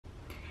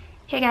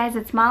Hey guys,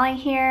 it's Molly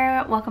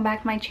here. Welcome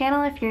back to my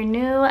channel. If you're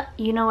new,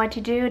 you know what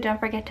to do. Don't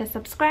forget to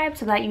subscribe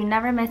so that you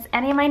never miss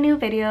any of my new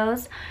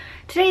videos.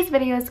 Today's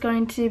video is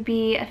going to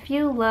be a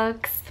few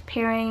looks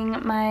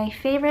pairing my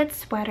favorite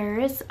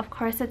sweaters. Of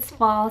course, it's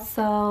fall,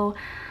 so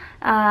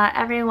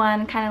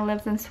everyone kind of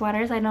lives in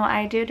sweaters. I know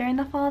I do during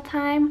the fall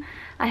time.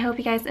 I hope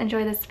you guys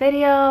enjoy this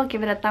video.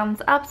 Give it a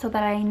thumbs up so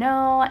that I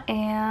know,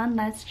 and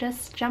let's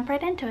just jump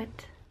right into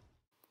it.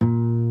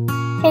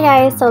 Hey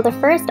guys, so the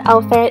first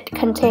outfit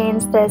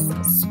contains this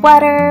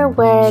sweater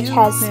which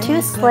has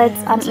two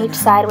slits on each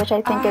side, which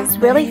I think is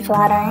really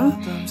flattering,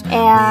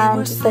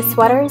 and the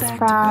sweater is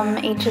from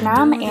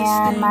H&M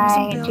and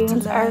my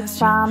jeans are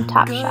from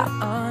Topshop.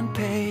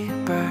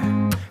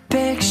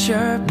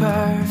 Picture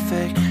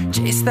perfect,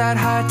 chase that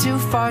high too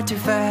far too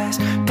fast,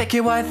 pick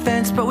your white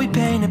fence but we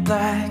paint it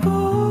black.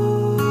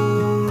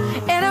 Ooh.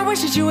 And I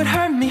wish that you would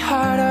hurt me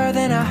harder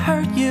than I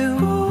hurt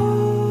you.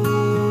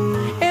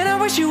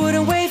 You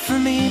wouldn't wait for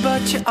me,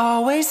 but you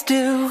always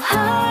do.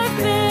 I've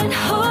been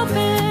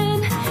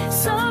hoping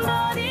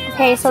somebody.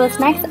 Okay, so this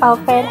next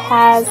outfit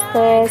has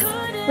this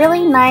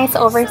really nice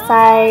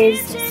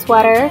oversized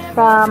sweater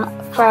from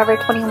Forever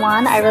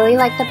 21. I really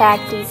like the back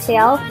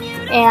detail,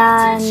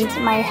 and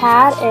my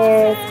hat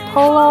is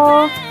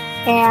polo,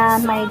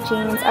 and my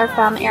jeans are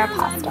from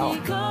Aeropostale.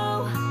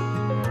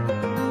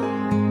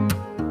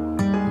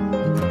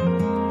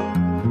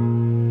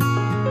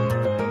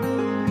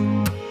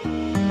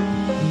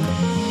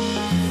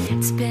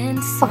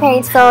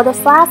 Okay, so this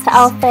last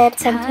outfit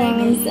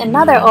contains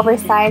another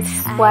oversized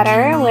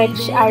sweater,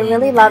 which I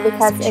really love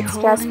because it's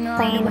just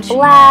plain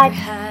black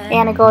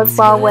and it goes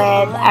well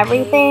with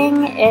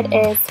everything. It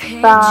is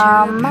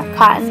from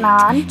Cotton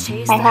On.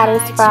 My hat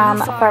is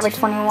from Forever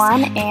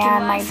 21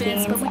 and my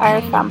jeans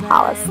are from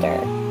Hollister.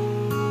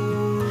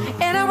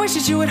 And I wish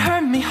that you would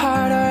hurt me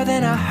harder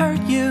than I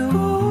hurt you.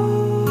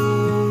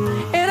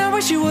 And I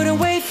wish you wouldn't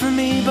wait for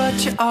me,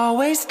 but you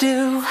always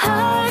do.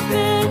 I've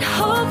been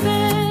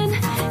hoping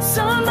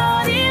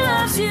somebody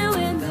loves you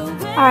in the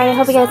way. Alright, I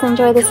hope you guys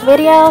enjoyed this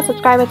video.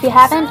 Subscribe if you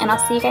haven't, and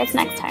I'll see you guys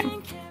next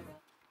time.